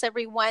wines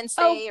every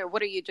Wednesday, or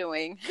what are you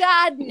doing?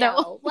 God,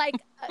 no. Like,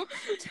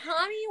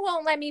 Tommy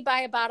won't let me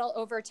buy a bottle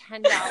over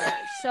 $10.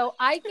 So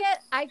I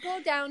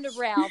go down to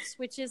Ralph's,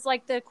 which is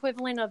like the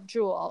equivalent of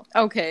Jewel.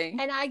 Okay.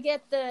 And I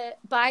get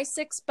buy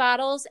 6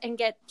 bottles and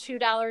get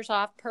 $2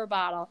 off per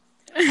bottle.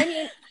 I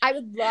mean, I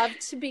would love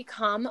to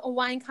become a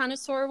wine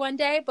connoisseur one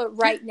day, but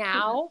right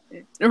now,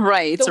 the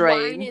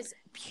wine is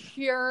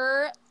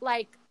pure,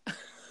 like,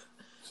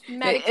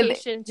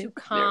 medication to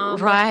calm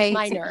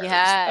my nerves.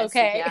 Yes,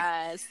 okay.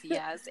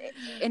 Yes.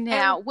 And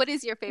now, what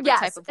is your favorite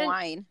type of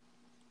wine?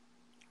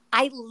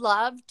 I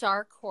love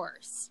Dark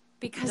Horse.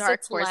 Because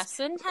it's less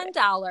than $10.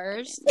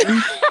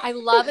 I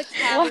love a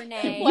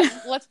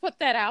Cabernet. Let's put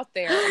that out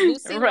there.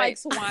 Lucy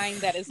likes wine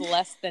that is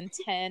less than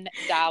 $10.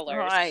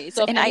 Right.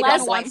 So if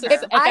anybody wants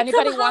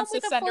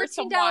to send her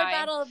some wine, $14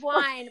 bottle of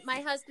wine,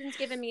 my husband's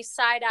giving me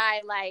side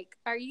eye. Like,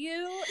 are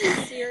you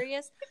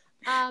serious?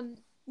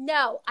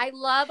 No, I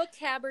love a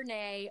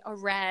Cabernet, a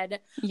red.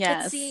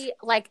 Yes. But see,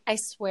 like, I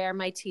swear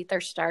my teeth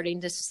are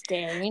starting to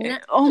stain.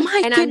 Oh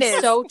my goodness. And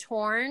I'm so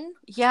torn.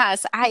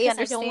 Yes, I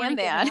understand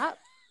that.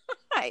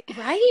 Right?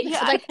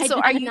 Yeah. Like,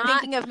 so are you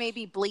thinking of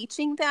maybe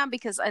bleaching them?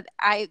 Because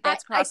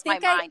that's crossed my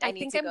mind. I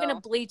think I'm going to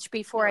bleach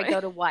before I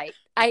go to white.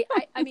 I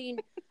mean,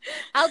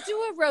 I'll do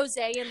a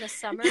rosé in the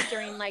summer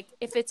during, like,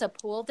 if it's a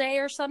pool day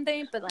or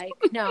something. But, like,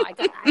 no,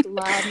 I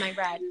love my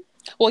red.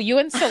 Well, you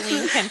and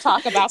Celine can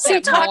talk about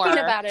that talking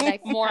about it.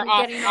 I'm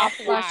getting off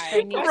flushed.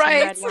 I need some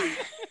red wine.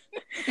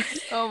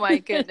 Oh my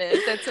goodness,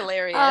 that's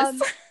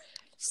hilarious.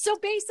 So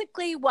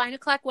basically, Wine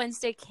O'Clock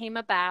Wednesday came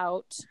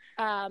about.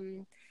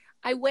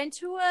 I went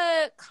to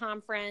a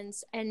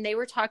conference and they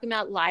were talking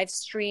about live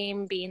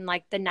stream being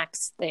like the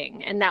next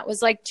thing. And that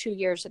was like 2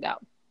 years ago.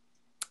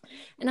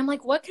 And I'm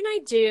like, what can I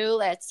do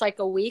that's like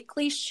a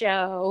weekly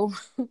show,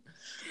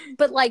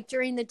 but like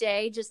during the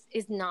day just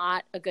is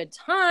not a good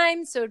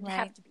time. So it'd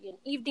have to be an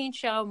evening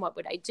show. And what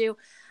would I do?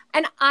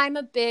 And I'm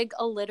a big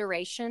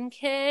alliteration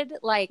kid.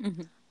 Like,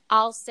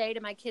 I'll say to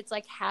my kids,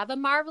 like, have a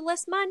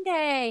marvelous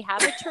Monday,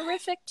 have a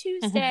terrific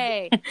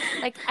Tuesday.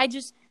 Like, I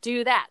just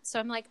do that. So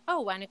I'm like,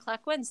 oh, Wine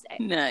O'Clock Wednesday.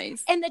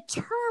 Nice. And the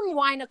term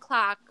Wine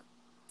O'Clock,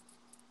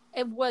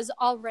 it was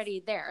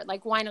already there.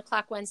 Like, Wine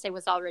O'Clock Wednesday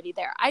was already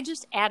there. I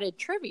just added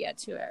trivia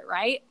to it,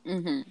 right?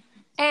 Mm-hmm.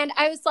 And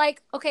I was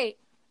like, okay,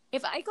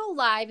 if I go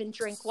live and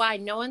drink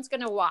wine, no one's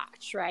going to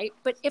watch, right?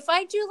 But if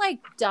I do, like,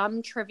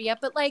 dumb trivia,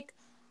 but, like,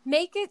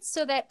 make it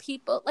so that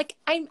people, like,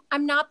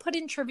 I'm not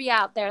putting trivia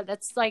out there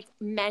that's like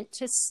meant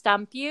to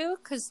stump you,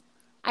 because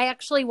I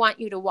actually want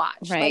you to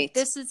watch. Right. Like,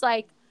 this is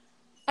like,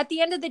 at the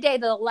end of the day,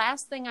 the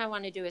last thing I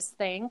want to do is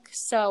think.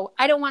 So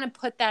I don't want to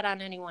put that on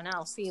anyone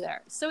else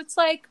either. So it's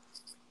like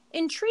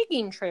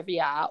intriguing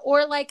trivia,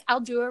 or like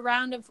I'll do a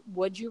round of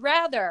would you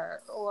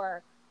rather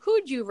or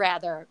who'd you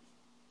rather.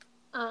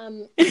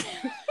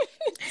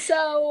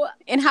 So,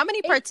 and how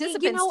many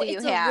participants do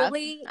you have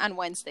on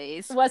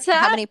Wednesdays? What's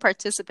that? How many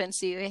participants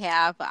do you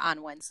have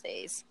on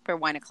Wednesdays for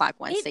Wine O'Clock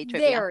Wednesday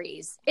trivia?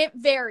 It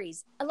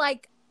varies.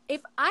 Like,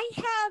 if I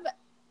have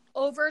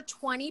over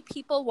 20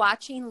 people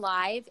watching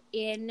live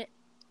in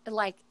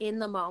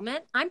the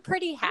moment, I'm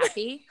pretty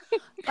happy.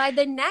 By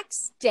the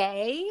next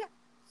day,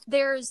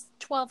 there's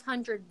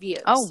 1,200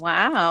 views. Oh,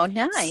 wow.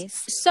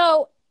 Nice.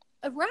 So,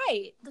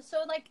 right.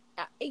 So, like,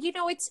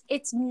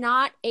 it's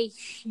not a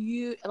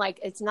huge, like,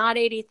 it's not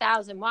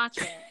 80,000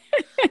 watching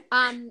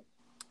it.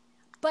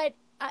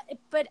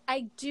 But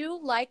I do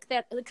like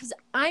that, because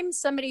I'm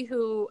somebody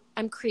who,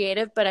 I'm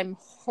creative, but I'm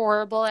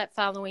horrible at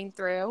following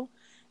through.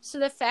 So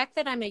the fact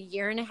that I'm a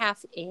year and a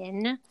half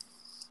in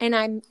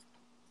and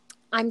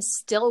I'm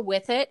still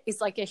with it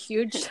is like a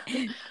huge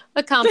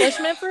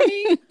accomplishment for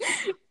me.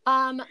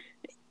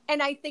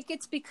 And I think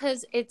it's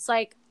because it's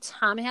like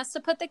Tom has to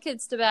put the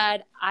kids to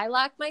bed. I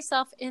lock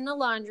myself in the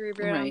laundry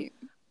room. Right.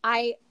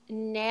 I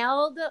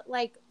nailed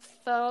like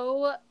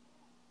faux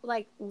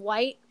like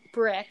white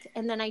brick,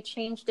 and then I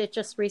changed it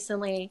just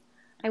recently.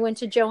 I went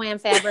to Joanne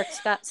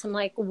Fabrics, got some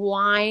like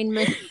wine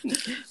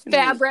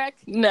fabric.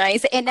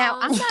 Nice. And now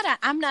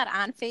I'm not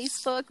on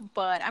Facebook,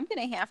 but I'm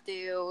gonna have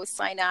to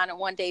sign on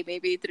one day,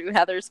 maybe through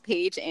Heather's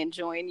page, and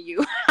join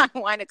you on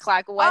Wine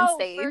O'Clock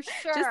Wednesday, for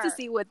sure. just to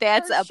see what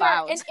that's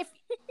about. And if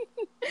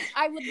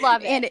I would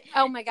love it.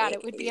 Oh my God,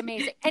 it would be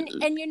amazing. And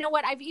you know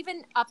what? I've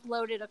even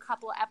uploaded a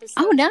couple episodes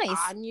on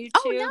YouTube.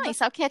 Oh,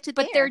 nice. I'll catch it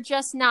there. But they're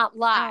just not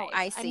live. Oh,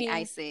 I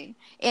see.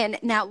 And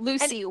now,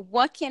 Lucy,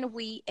 what can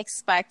we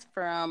expect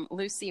from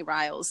Lucy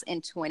Riles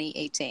in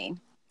 2018?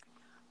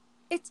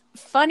 It's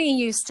funny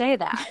you say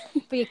that,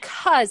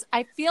 because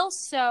I feel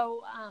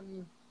so...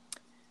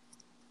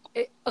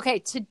 okay,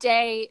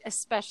 today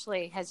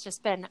especially has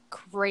just been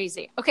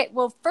crazy. Okay,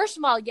 well, first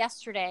of all,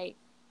 yesterday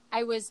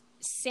I was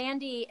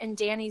Sandy and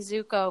Danny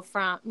Zuko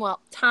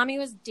Tommy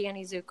was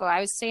Danny Zuko.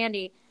 I was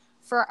Sandy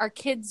for our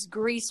kids'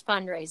 Grease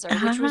fundraiser,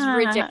 which was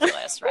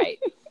ridiculous, right?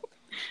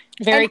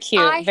 Very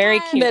cute. Very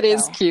cute. That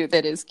is cute.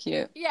 That is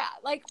cute. Yeah,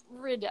 like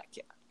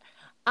ridiculous.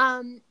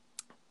 And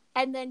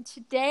then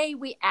today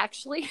we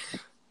actually,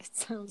 it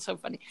sounds so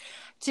funny.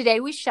 Today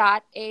we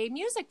shot a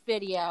music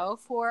video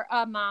for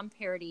a mom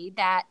parody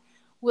that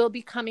will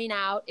be coming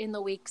out in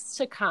the weeks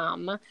to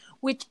come,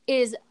 which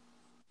is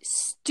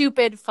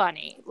stupid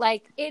funny.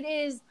 Like it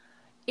is,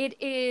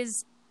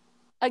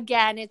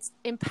 again, it's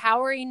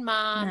empowering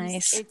moms.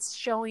 Nice. It's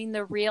showing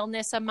the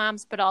realness of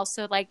moms, but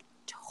also like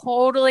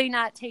totally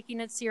not taking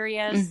it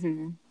serious.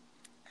 Mm-hmm.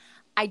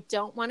 I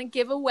don't want to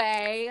give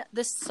away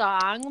the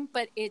song,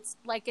 but it's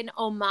like an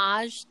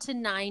homage to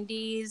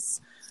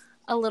 90s,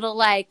 a little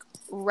like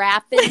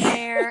rap in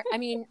there. I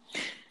mean,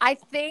 I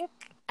think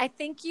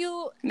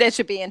you that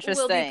should be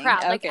interesting. Will be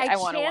proud. Okay, like I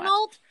want to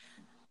channeled.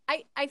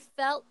 I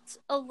felt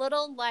a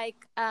little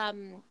like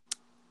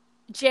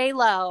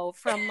J-Lo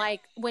from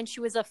like when she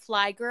was a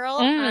fly girl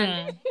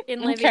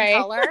in Living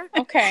Color.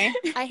 Okay.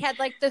 I had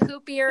like the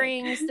hoop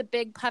earrings, the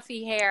big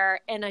puffy hair,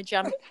 and a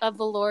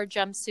velour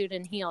jumpsuit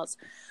and heels.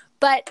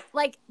 But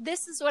like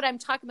this is what I'm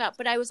talking about.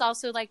 But I was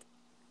also like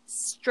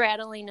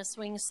straddling a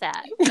swing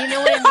set. You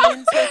know what I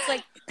mean? So it's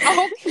like,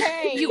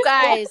 okay, you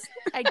guys,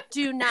 I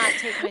do not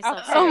take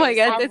myself serious. Oh my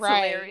God, that's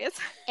hilarious.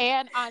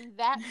 And on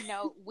that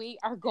note, we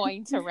are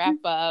going to wrap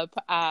up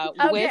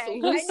with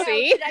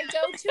Lucy. Did I go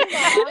too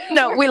long?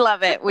 No, we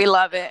love it. We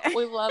love it.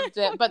 We loved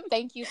it. But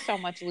thank you so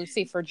much,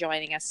 Lucy, for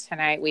joining us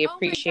tonight. We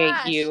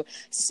appreciate you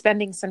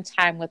spending some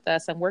time with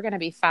us. And we're going to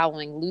be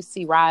following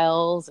Lucy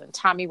Riles and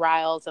Tommy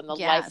Riles and the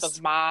Life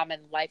of Mom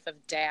and Life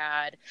of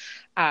Dad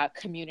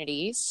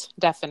communities.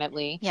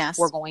 Definitely. Yes.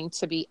 We're going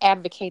to be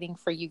advocating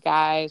for you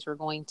guys. We're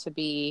going to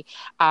be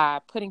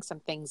putting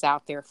some things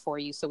out there for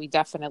you. So we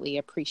definitely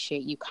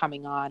appreciate you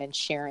coming on and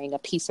sharing a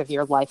piece of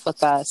your life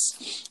with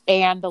us.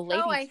 And the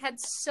ladies. Oh, I had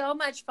so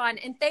much fun.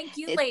 And thank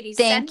you, ladies.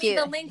 Thank Send me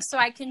the link so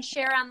I can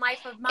share on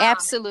Life of Mom.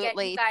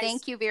 Absolutely.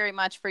 Thank you very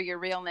much for your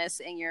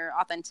realness and your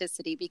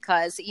authenticity,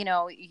 because, you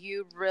know,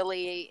 you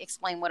really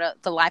explain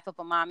what the life of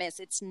a mom is.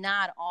 It's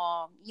not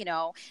all, you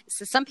know,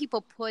 so some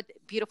people put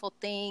beautiful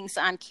things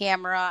on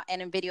camera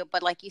and in video,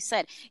 but like you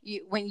said,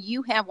 when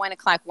you have 1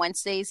 o'clock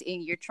Wednesdays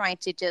and you're trying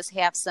to just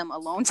have some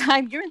alone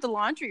time, you're in the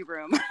laundry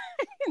room.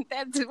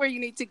 That's where you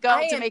need to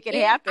go to make it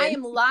happen. I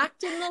am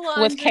locked in the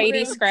laundry with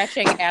Katie room.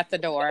 scratching at the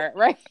door,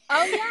 right?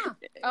 Oh yeah.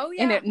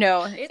 And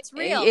it's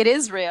real. It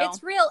is real.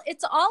 It's real.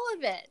 It's all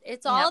of it.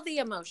 It's all the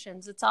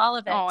emotions. It's all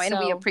of it. Oh, and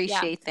we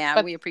appreciate that.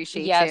 But we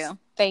appreciate you.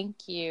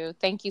 Thank you.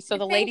 So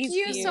the ladies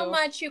Thank you so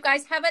much. You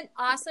guys have an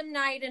awesome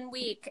night and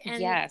week.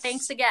 And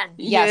thanks again.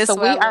 Yes. So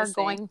we are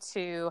going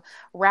to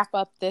wrap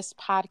up this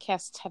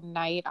podcast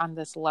tonight on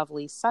this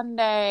lovely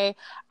Sunday.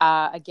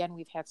 Again,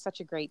 we've had such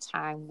a great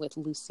time with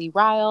Lucy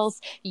Riles.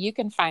 You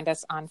can find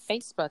us on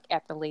Facebook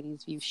at The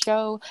Ladies View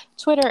Show,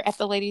 Twitter at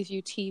The Ladies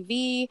View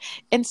TV,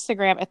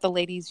 Instagram at The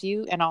Ladies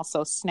View, and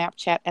also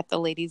Snapchat at The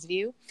Ladies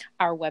View.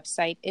 Our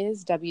website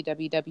is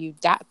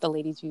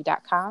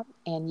www.theladiesview.com.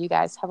 And you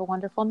guys have a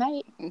wonderful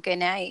night. Good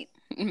night.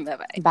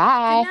 Bye-bye.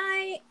 Bye. Good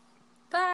night.